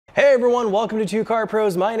Hey everyone, welcome to Two Car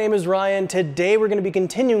Pros. My name is Ryan. Today we're going to be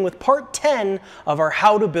continuing with part 10 of our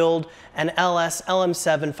how to build an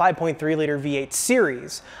LM7 5.3 liter V8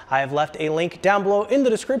 series. I have left a link down below in the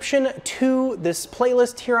description to this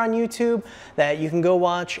playlist here on YouTube that you can go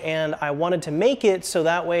watch, and I wanted to make it so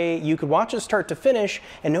that way you could watch it start to finish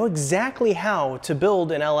and know exactly how to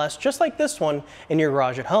build an LS just like this one in your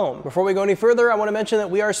garage at home. Before we go any further, I want to mention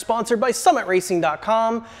that we are sponsored by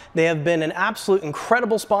SummitRacing.com. They have been an absolute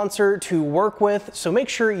incredible sponsor to work with, so make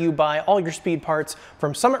sure you buy all your speed parts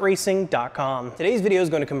from SummitRacing.com. Today's video is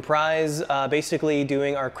going to comprise basically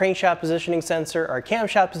doing our crankshaft positioning sensor, our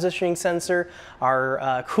camshaft positioning sensor,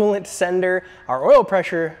 our coolant sender, our oil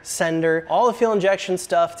pressure sender, all the fuel injection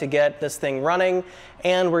stuff to get this thing running,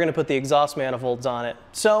 and we're going to put the exhaust manifolds on it.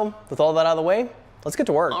 So with all that out of the way, let's get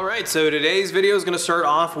to work. All right, so today's video is going to start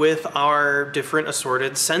off with our different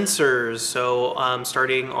assorted sensors. So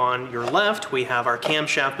starting on your left, we have our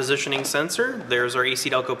camshaft positioning sensor. There's our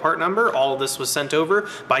AC Delco part number. All of this was sent over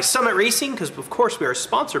by Summit Racing because of course we are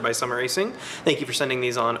sponsored by Summit Racing. Thank you for sending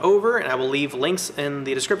these on over, and I will leave links in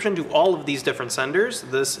the description to all of these different senders.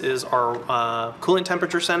 This is our coolant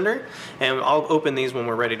temperature sender, and I'll open these when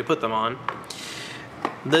we're ready to put them on.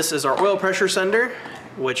 This is our oil pressure sender,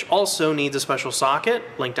 which also needs a special socket,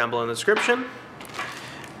 link down below in the description.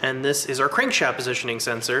 And this is our crankshaft positioning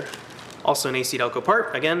sensor, also an AC Delco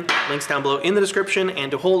part. Again, links down below in the description.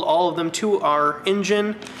 And to hold all of them to our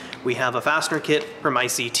engine, we have a fastener kit from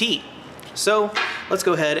ICT. So let's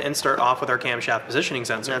go ahead and start off with our camshaft positioning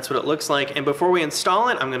sensor. That's what it looks like. And before we install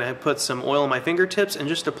it, I'm going to put some oil on my fingertips and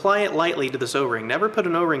just apply it lightly to this O-ring. Never put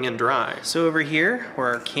an O-ring in dry. So over here,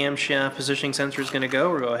 where our camshaft positioning sensor is going to go,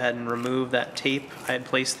 we'll go ahead and remove that tape I had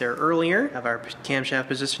placed there earlier. Have our camshaft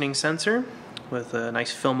positioning sensor with a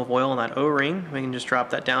nice film of oil on that O-ring. We can just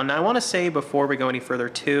drop that down. Now I want to say before we go any further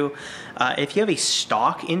too, if you have a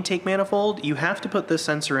stock intake manifold, you have to put this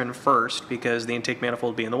sensor in first because the intake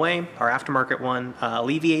manifold will be in the way. Our aftermarket one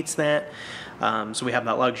alleviates that, so we have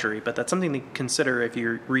that luxury, but that's something to consider if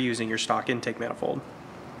you're reusing your stock intake manifold.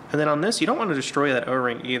 And then on this, you don't want to destroy that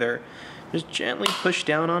O-ring either. Just gently push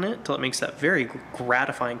down on it until it makes that very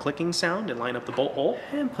gratifying clicking sound and line up the bolt hole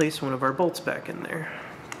and place one of our bolts back in there.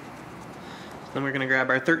 Then we're going to grab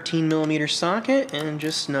our 13mm socket and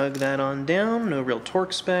just snug that on down. No real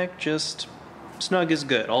torque spec, just snug is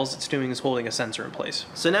good. All it's doing is holding a sensor in place.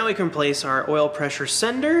 So now we can place our oil pressure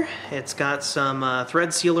sender. It's got some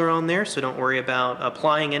thread sealer on there, so don't worry about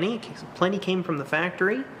applying any. Plenty came from the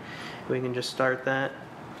factory. We can just start that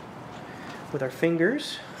with our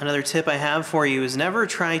fingers. Another tip I have for you is never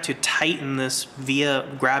try to tighten this via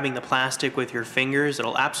grabbing the plastic with your fingers.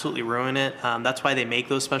 It'll absolutely ruin it. That's why they make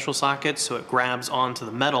those special sockets, so it grabs onto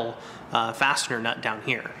the metal fastener nut down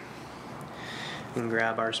here. We can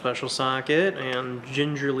grab our special socket and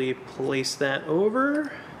gingerly place that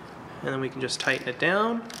over, and then we can just tighten it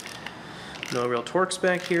down. No real torque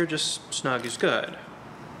spec here, just snug is good.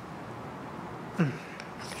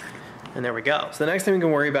 And there we go. So the next thing we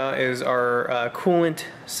can worry about is our coolant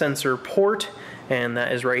sensor port, and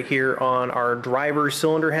that is right here on our driver's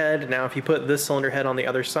cylinder head. Now if you put this cylinder head on the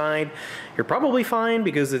other side, you're probably fine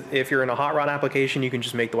because if you're in a hot rod application, you can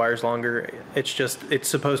just make the wires longer. It's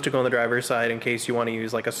supposed to go on the driver's side in case you want to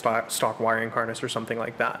use like a stock wiring harness or something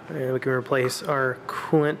like that. And we can replace our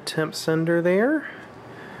coolant temp sender there.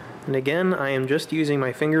 And again, I am just using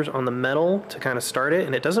my fingers on the metal to kind of start it,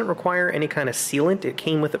 and it doesn't require any kind of sealant. It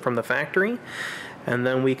came with it from the factory. And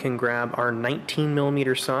then we can grab our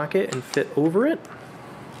 19mm socket and fit over it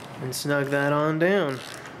and snug that on down.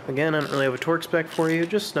 Again, I don't really have a torque spec for you,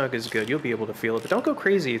 just snug is good. You'll be able to feel it, but don't go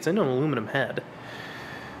crazy. It's in an aluminum head.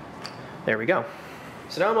 There we go.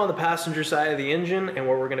 So now I'm on the passenger side of the engine, and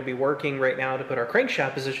where we're going to be working right now to put our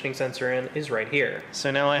crankshaft positioning sensor in is right here.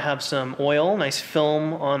 So now I have some oil, nice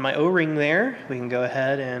film on my O-ring there. We can go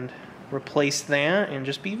ahead and replace that and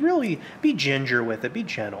just be ginger with it, be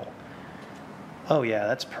gentle. Oh yeah,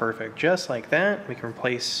 that's perfect. Just like that, we can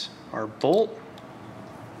replace our bolt.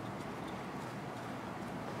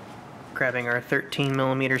 Grabbing our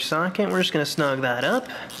 13mm socket, we're just going to snug that up.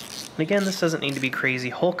 And again, this doesn't need to be crazy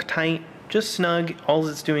Hulk tight. Just snug. All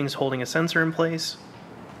it's doing is holding a sensor in place.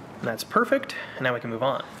 And that's perfect. And now we can move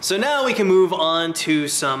on. So now we can move on to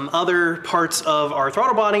some other parts of our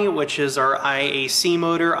throttle body, which is our IAC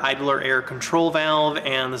motor, idler air control valve.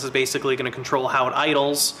 And this is basically going to control how it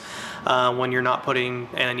idles when you're not putting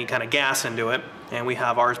any kind of gas into it. And we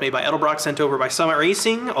have ours made by Edelbrock, sent over by Summit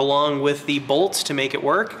Racing, along with the bolts to make it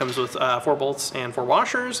work. It comes with 4 bolts and 4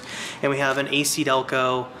 washers. And we have an AC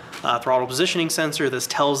Delco throttle positioning sensor. This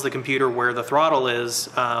tells the computer where the throttle is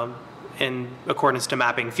in accordance to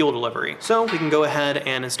mapping fuel delivery. So we can go ahead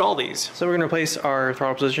and install these. So we're gonna replace our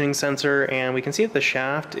throttle positioning sensor, and we can see that the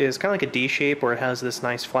shaft is kind of like a D shape where it has this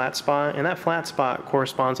nice flat spot, and that flat spot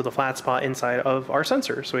corresponds with the flat spot inside of our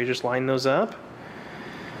sensor. So we just line those up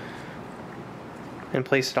and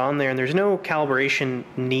place it on there, and there's no calibration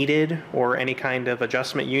needed or any kind of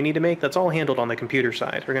adjustment you need to make. That's all handled on the computer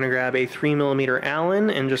side. We're gonna grab a 3mm Allen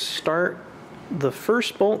and just start the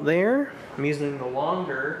first bolt there. I'm using the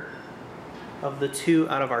longer of the two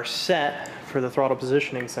out of our set for the throttle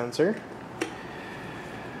positioning sensor.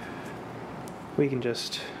 We can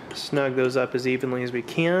just snug those up as evenly as we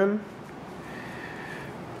can.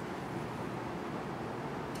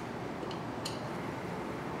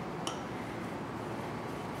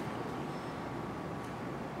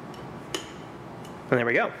 And there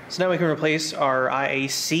we go. So now we can replace our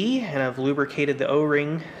IAC, and I've lubricated the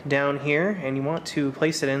O-ring down here, and you want to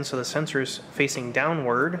place it in so the sensor is facing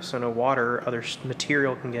downward so no water or other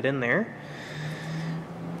material can get in there.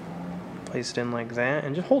 Place it in like that,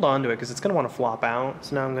 and just hold on to it because it's going to want to flop out.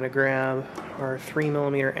 So now I'm going to grab our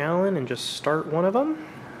 3mm Allen and just start one of them,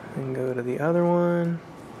 and go to the other one.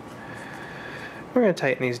 We're going to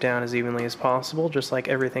tighten these down as evenly as possible, just like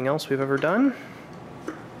everything else we've ever done.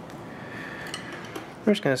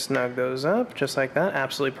 We're just going to snug those up just like that.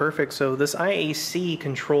 Absolutely perfect. So this IAC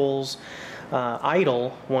controls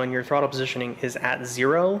idle when your throttle positioning is at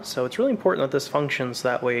 0. So it's really important that this functions,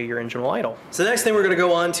 that way your engine will idle. So the next thing we're going to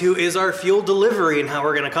go on to is our fuel delivery, and how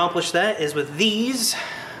we're going to accomplish that is with these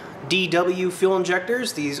DW fuel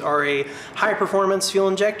injectors. These are a high performance fuel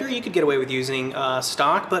injector. You could get away with using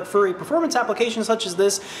stock, but for a performance application such as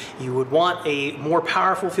this, you would want a more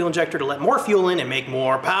powerful fuel injector to let more fuel in and make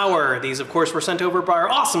more power. These of course were sent over by our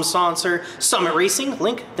awesome sponsor, Summit Racing.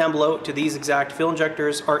 Link down below to these exact fuel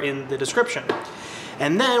injectors are in the description.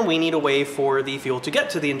 And then we need a way for the fuel to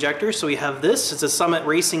get to the injector. So we have this, it's a Summit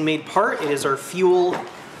Racing made part. It is our fuel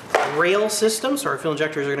rail system. So our fuel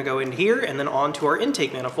injectors are going to go in here and then onto our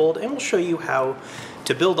intake manifold, and we'll show you how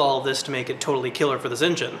to build all of this to make it totally killer for this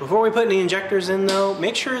engine. Before we put any injectors in though,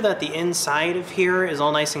 make sure that the inside of here is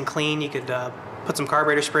all nice and clean. You could put some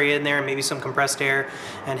carburetor spray in there and maybe some compressed air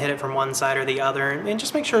and hit it from one side or the other, and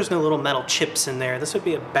just make sure there's no little metal chips in there. This would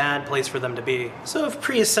be a bad place for them to be. So I've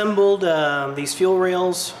pre-assembled these fuel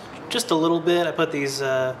rails just a little bit. I put these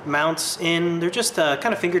mounts in. They're just kind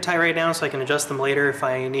of finger tight right now, so I can adjust them later if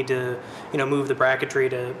I need to, move the bracketry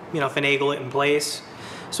to, finagle it in place.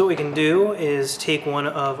 So what we can do is take one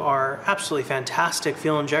of our absolutely fantastic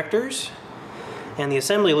fuel injectors and the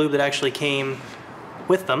assembly lube that actually came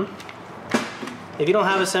with them. If you don't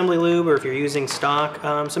have assembly lube, or if you're using stock,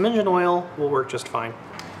 some engine oil will work just fine.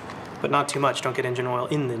 But not too much. Don't get engine oil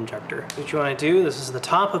in the injector. What you want to do, this is the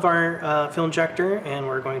top of our fuel injector, and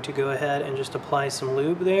we're going to go ahead and just apply some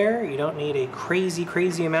lube there. You don't need a crazy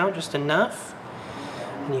amount, just enough.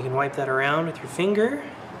 And you can wipe that around with your finger.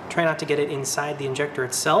 Try not to get it inside the injector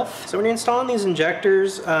itself. So when you're installing these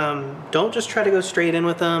injectors, don't just try to go straight in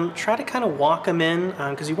with them. Try to kind of walk them in,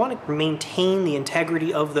 because you want to maintain the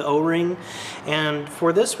integrity of the O-ring. And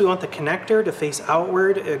for this, we want the connector to face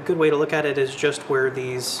outward. A good way to look at it is just where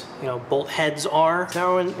these, bolt heads are.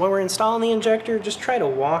 Now, when we're installing the injector, just try to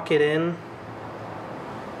walk it in.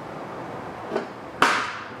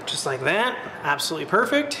 Just like that, absolutely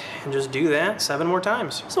perfect, and just do that 7 more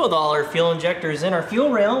times. So with all our fuel injectors in our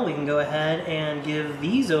fuel rail, we can go ahead and give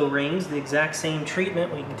these O-rings the exact same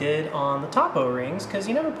treatment we did on the top O-rings, because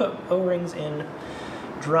you never put O-rings in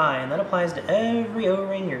dry, and that applies to every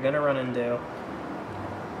O-ring you're gonna run into.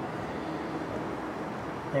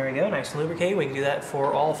 There we go, nice and lubricated. We can do that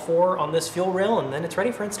for all 4 on this fuel rail, and then it's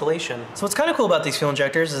ready for installation. So what's kind of cool about these fuel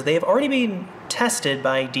injectors is they've already been tested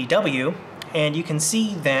by DW, and you can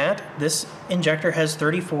see that this injector has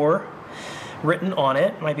 34 written on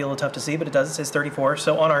it. Might be a little tough to see, but it does. It says 34.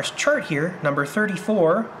 So on our chart here, number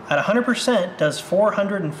 34 at 100% does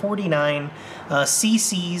 449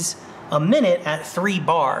 cc's a minute at 3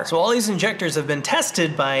 bar. So all these injectors have been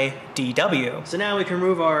tested by DW. So now we can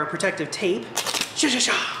remove our protective tape.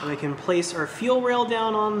 We can place our fuel rail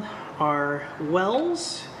down on our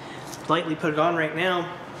wells. Lightly put it on right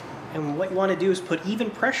now. And what you want to do is put even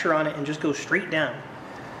pressure on it and just go straight down.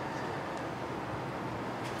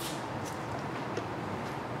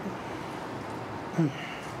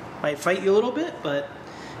 Might fight you a little bit, but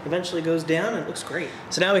eventually goes down and it looks great.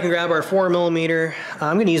 So now we can grab our 4mm.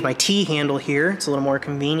 I'm going to use my T handle here. It's a little more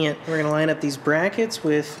convenient. We're going to line up these brackets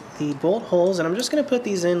with the bolt holes, and I'm just going to put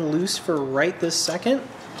these in loose for right this second.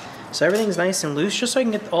 So everything's nice and loose, just so I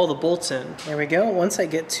can get all the bolts in. There we go. Once I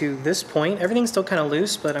get to this point, everything's still kind of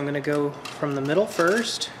loose, but I'm going to go from the middle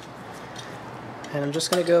first And I'm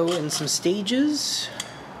just going to go in some stages.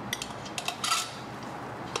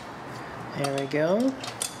 There we go.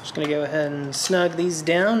 Just going to go ahead and snug these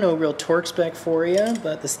down. No real torque spec for you,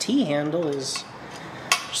 but this T-handle is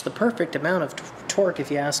just the perfect amount of torque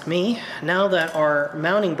if you ask me. Now that our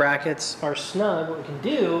mounting brackets are snug, what we can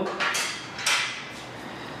do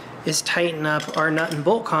is tighten up our nut and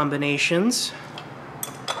bolt combinations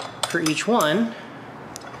for each one.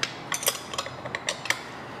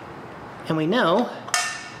 And we know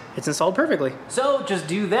it's installed perfectly. So just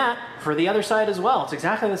do that for the other side as well. It's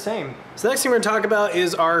exactly the same. So the next thing we're gonna talk about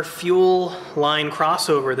is our fuel line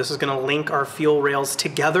crossover. This is gonna link our fuel rails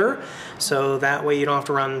together, so that way you don't have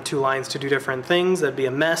to run two lines to do different things. That'd be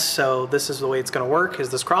a mess. So this is the way it's gonna work, is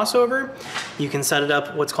this crossover. You can set it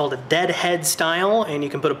up what's called a deadhead style, and you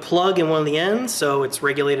can put a plug in one of the ends, so it's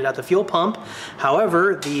regulated at the fuel pump.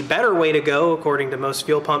 However, the better way to go, according to most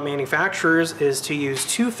fuel pump manufacturers, is to use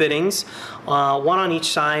two fittings, one on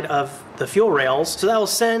each side of the fuel rails. So that will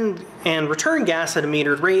send and return gas at a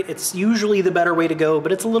metered rate. It's usually the better way to go,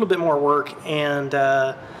 but it's a little bit more work, and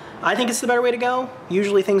I think it's the better way to go.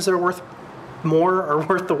 Usually things that are worth more are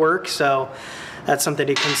worth the work, so that's something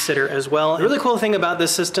to consider as well. The really cool thing about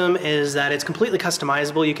this system is that it's completely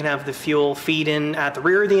customizable. You can have the fuel feed in at the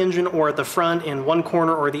rear of the engine or at the front in one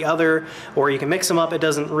corner or the other, or you can mix them up. It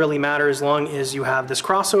doesn't really matter as long as you have this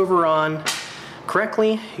crossover on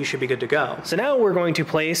correctly, you should be good to go. So now we're going to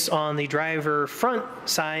place on the driver front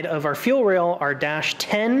side of our fuel rail our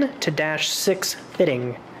 -10 to -6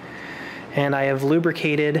 fitting. And I have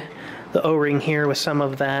lubricated the O-ring here with some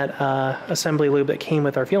of that assembly lube that came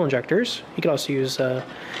with our fuel injectors. You could also use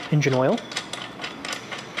engine oil.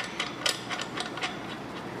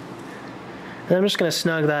 And I'm just going to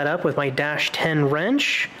snug that up with my -10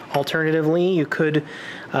 wrench. Alternatively, you could,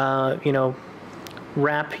 you know,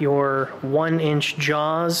 wrap your 1-inch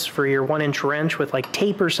jaws for your 1-inch wrench with like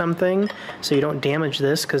tape or something so you don't damage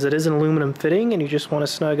this, because it is an aluminum fitting and you just want to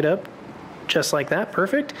snug it up just like that.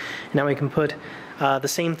 Perfect. Now we can put the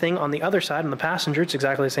same thing on the other side, on the passenger. It's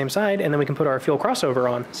exactly the same side, and then we can put our fuel crossover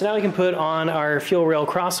on. So now we can put on our fuel rail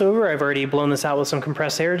crossover. I've already blown this out with some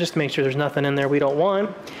compressed air just to make sure there's nothing in there we don't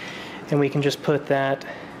want, and we can just put that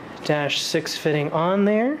 -6 fitting on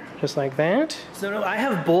there, just like that. So I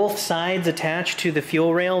have both sides attached to the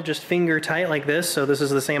fuel rail, just finger tight like this, so this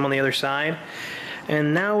is the same on the other side.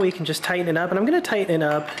 And now we can just tighten it up, and I'm going to tighten it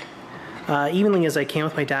up evenly as I can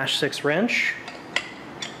with my -6 wrench.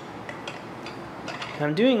 And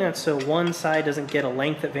I'm doing that so one side doesn't get a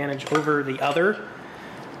length advantage over the other,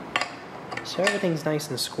 so everything's nice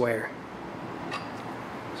and square.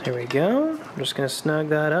 There we go. I'm just going to snug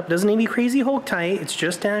that up. Doesn't need to be crazy Hulk tight. It's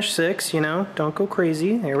just -6, you know. Don't go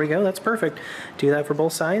crazy. There we go. That's perfect. Do that for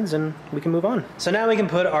both sides and we can move on. So now we can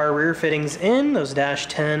put our rear fittings in, those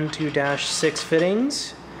 -10 to -6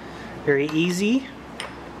 fittings. Very easy.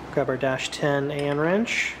 Grab our -10 Allen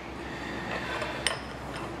wrench.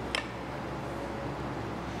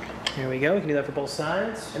 There we go. We can do that for both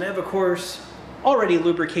sides. And I have, of course, already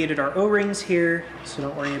lubricated our O-rings here, so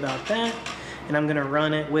don't worry about that. And I'm going to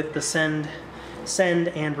run it with the send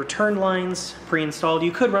and return lines pre-installed.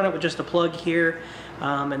 You could run it with just a plug here,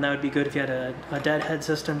 and that would be good if you had a deadhead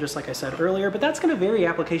system, just like I said earlier, but that's going to vary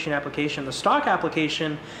application to application. The stock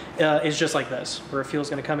application is just like this, where fuel is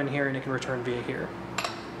going to come in here and it can return via here.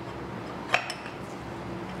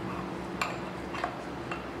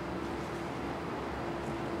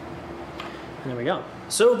 And there we go.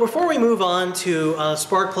 So before we move on to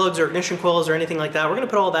spark plugs or ignition coils or anything like that, we're going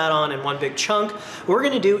to put all that on in one big chunk. What we're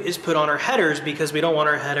going to do is put on our headers, because we don't want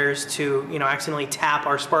our headers to, you know, accidentally tap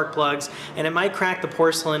our spark plugs, and it might crack the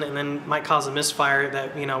porcelain and then might cause a misfire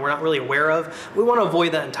that, you know, we're not really aware of. We want to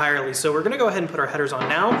avoid that entirely. So we're going to go ahead and put our headers on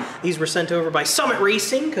now. These were sent over by Summit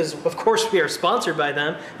Racing, because of course we are sponsored by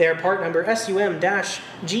them. They are part number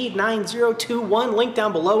SUM-G9021, link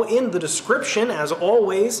down below in the description as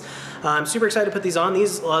always. I'm super excited to put these on. These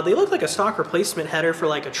they look like a stock replacement header for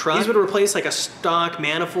like a truck. These would replace like a stock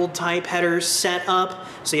manifold type header set up,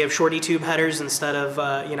 so you have shorty tube headers instead of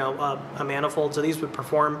you know, a manifold. So these would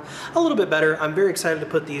perform a little bit better. I'm very excited to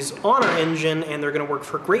put these on our engine, and they're going to work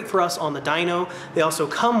great for us on the dyno. They also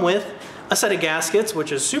come with a set of gaskets,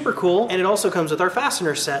 which is super cool, and it also comes with our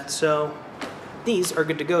fastener set. So these are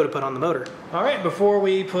good to go to put on the motor. All right, before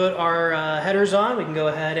we put our headers on, we can go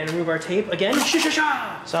ahead and remove our tape again.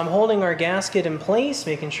 So I'm holding our gasket in place,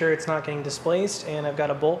 making sure it's not getting displaced, and I've got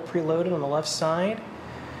a bolt preloaded on the left side.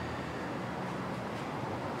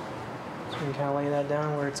 So we can kind of lay that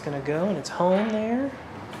down where it's going to go, and it's home there.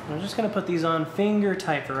 I'm just going to put these on finger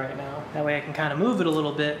tight for right now. That way I can kind of move it a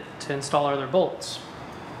little bit to install our other bolts.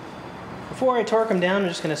 before I torque them down, I'm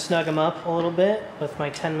just going to snug them up a little bit with my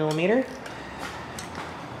 10mm.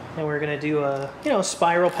 And we're going to do a,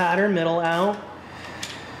 spiral pattern, middle out.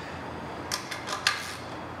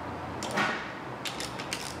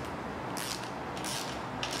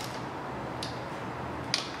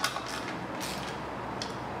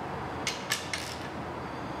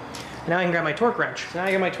 Now I can grab my torque wrench. So now I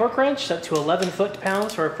get my torque wrench set to 11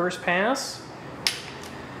 foot-pounds for our first pass.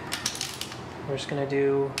 We're just going to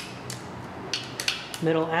do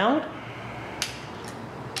middle out.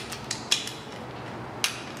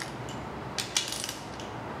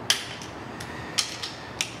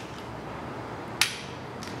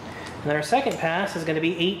 And then our second pass is going to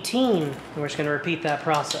be 18, and we're just going to repeat that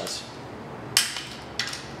process.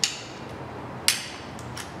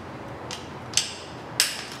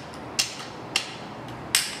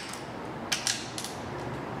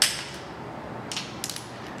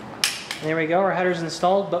 And there we go, our header's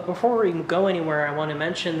installed, but before we go anywhere, I want to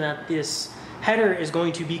mention that this header is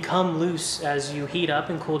going to become loose as you heat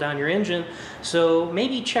up and cool down your engine, so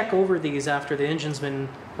maybe check over these after the engine's been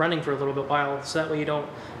running for a little bit while, so that way you don't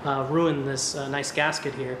ruin this nice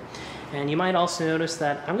gasket here. And you might also notice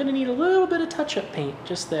that I'm going to need a little bit of touch-up paint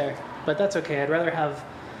just there, but that's okay. I'd rather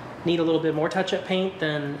need a little bit more touch-up paint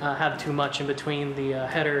than have too much in between the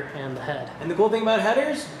header and the head. And the cool thing about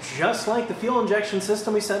headers, just like the fuel injection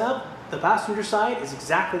system we set up, the passenger side is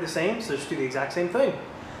exactly the same, so just do the exact same thing.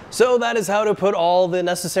 So that is how to put all the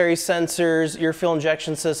necessary sensors, your fuel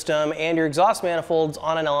injection system, and your exhaust manifolds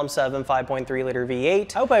on an LM7 5.3 liter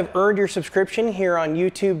V8. I hope I've earned your subscription here on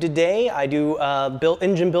YouTube today. I do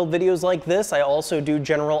engine build videos like this. I also do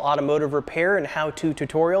general automotive repair and how-to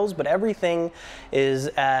tutorials, but everything is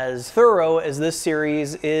as thorough as this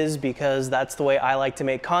series is because that's the way I like to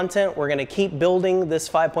make content. We're gonna keep building this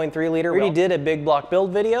 5.3 liter. We already did a big block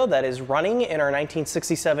build video that is running in our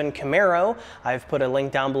 1967 Camaro. I've put a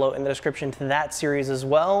link down below in the description to that series as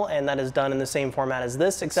well, and that is done in the same format as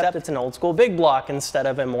this, except it's an old school big block instead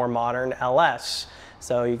of a more modern LS.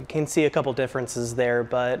 So you can see a couple differences there,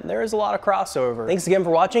 but there is a lot of crossover. Thanks again for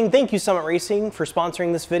watching. Thank you Summit Racing for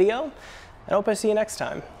sponsoring this video. I hope I see you next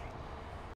time.